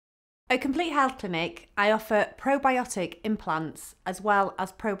At Complete Health Clinic, I offer probiotic implants as well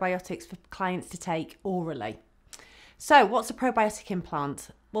as probiotics for clients to take orally. So what's a probiotic implant?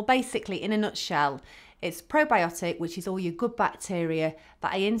 Well, basically, in a nutshell, it's probiotic, which is all your good bacteria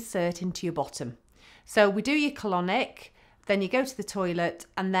that I insert into your bottom. So we do your colonic, then you go to the toilet,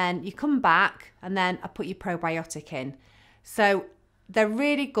 and then you come back, and then I put your probiotic in. So they're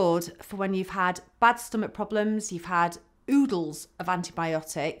really good for when you've had bad stomach problems, you've had oodles of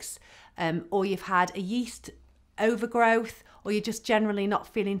antibiotics, or you've had a yeast overgrowth, or you're just generally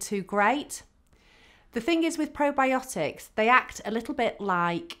not feeling too great. The thing is with probiotics, they act a little bit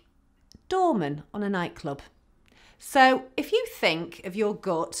like doorman on a nightclub. So if you think of your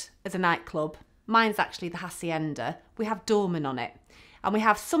gut as a nightclub, mine's actually the hacienda, we have doorman on it. And we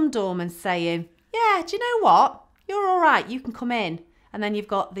have some doorman saying, yeah, do you know what? You're all right, you can come in. And then you've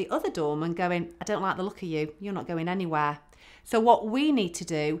got the other doorman going, I don't like the look of you, you're not going anywhere. So what we need to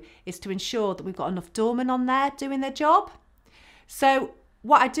do is to ensure that we've got enough doormen on there doing their job. So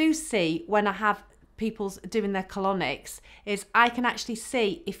what I do see when I have people's doing their colonics is I can actually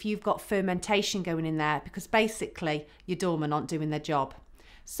see if you've got fermentation going in there, because basically your doormen aren't doing their job.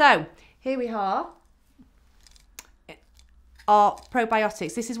 So here we are, our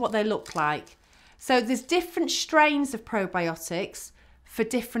probiotics. This is what they look like. So there's different strains of probiotics for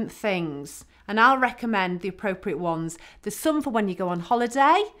different things, and I'll recommend the appropriate ones. There's some for when you go on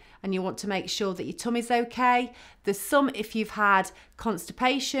holiday and you want to make sure that your tummy's okay. There's some if you've had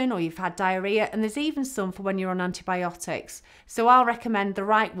constipation or you've had diarrhea, and there's even some for when you're on antibiotics. So I'll recommend the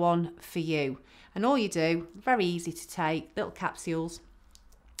right one for you. And all you do, very easy to take, little capsules,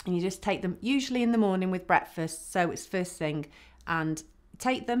 and you just take them usually in the morning with breakfast, so it's first thing, and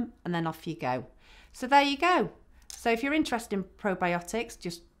take them and then off you go. So there you go. So if you're interested in probiotics,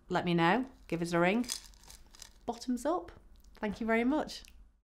 just let me know, give us a ring. Bottoms up. Thank you very much.